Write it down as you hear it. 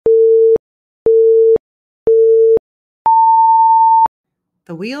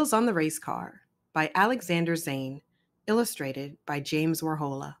The Wheels on the Race Car by Alexander Zane, illustrated by James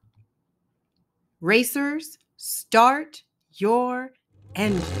Warhola. Racers, start your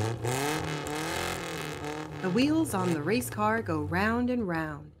engines. The wheels on the race car go round and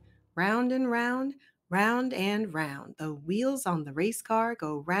round, round and round, round and round. The wheels on the race car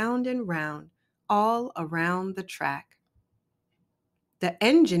go round and round, all around the track. The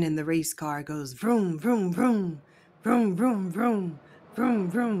engine in the race car goes vroom, vroom, vroom, vroom, vroom, vroom, vroom,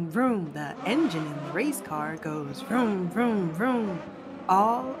 vroom, vroom. The engine in the race car goes vroom, vroom, vroom,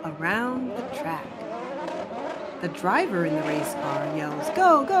 all around the track. The driver in the race car yells,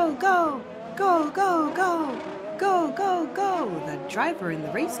 go, go, go, go, go, go, go, go, go. The driver in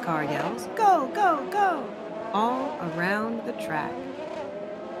the race car yells, go, go, go, all around the track.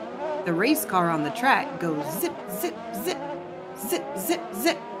 The race car on the track goes zip, zip, zip, zip, zip,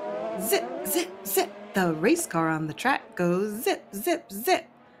 zip, zip, zip, zip. The race car on the track goes zip, zip, zip,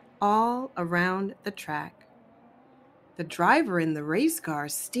 all around the track. The driver in the race car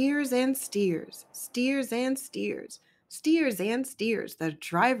steers and steers, steers and steers, steers and steers. The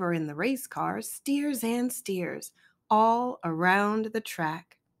driver in the race car steers and steers, all around the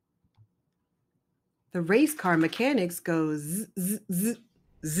track. The race car mechanics go zzz, zzz, zzz,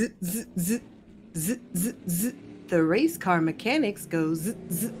 zzz, zzz, zzz, zzz, zzz, zzz. The race car mechanics go zzz,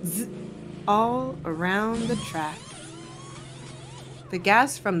 zzz, zzz, all around the track. The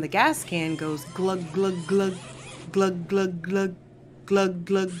gas from the gas can goes glug, glug, glug, glug, glug, glug, glug,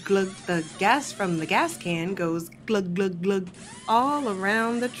 glug, glug. The gas from the gas can goes glug, glug, glug, all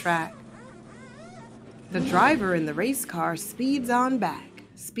around the track. The driver in the race car speeds on back,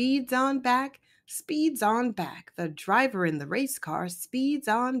 speeds on back, speeds on back. The driver in the race car speeds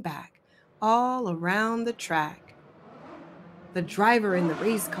on back, all around the track. The driver in the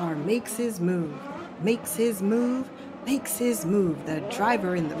race car makes his move, makes his move, makes his move. The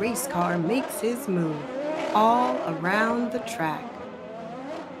driver in the race car makes his move, all around the track.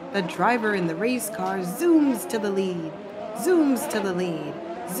 The driver in the race car zooms to the lead, zooms to the lead,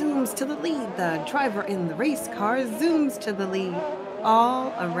 zooms to the lead. The driver in the race car zooms to the lead,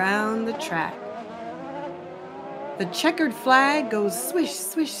 all around the track. The checkered flag goes swish,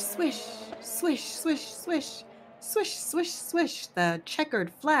 swish, swish, swish, swish, swish, swish, swish, swish. The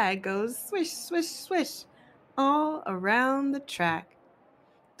checkered flag goes swish, swish, swish, all around the track.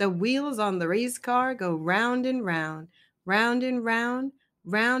 The wheels on the race car go round and round, round and round,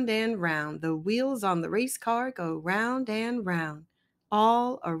 round and round. The wheels on the race car go round and round,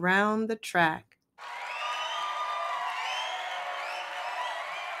 all around the track.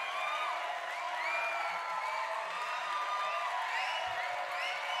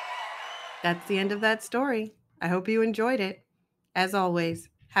 That's the end of that story. I hope you enjoyed it. As always,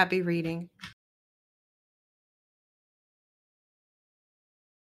 happy reading.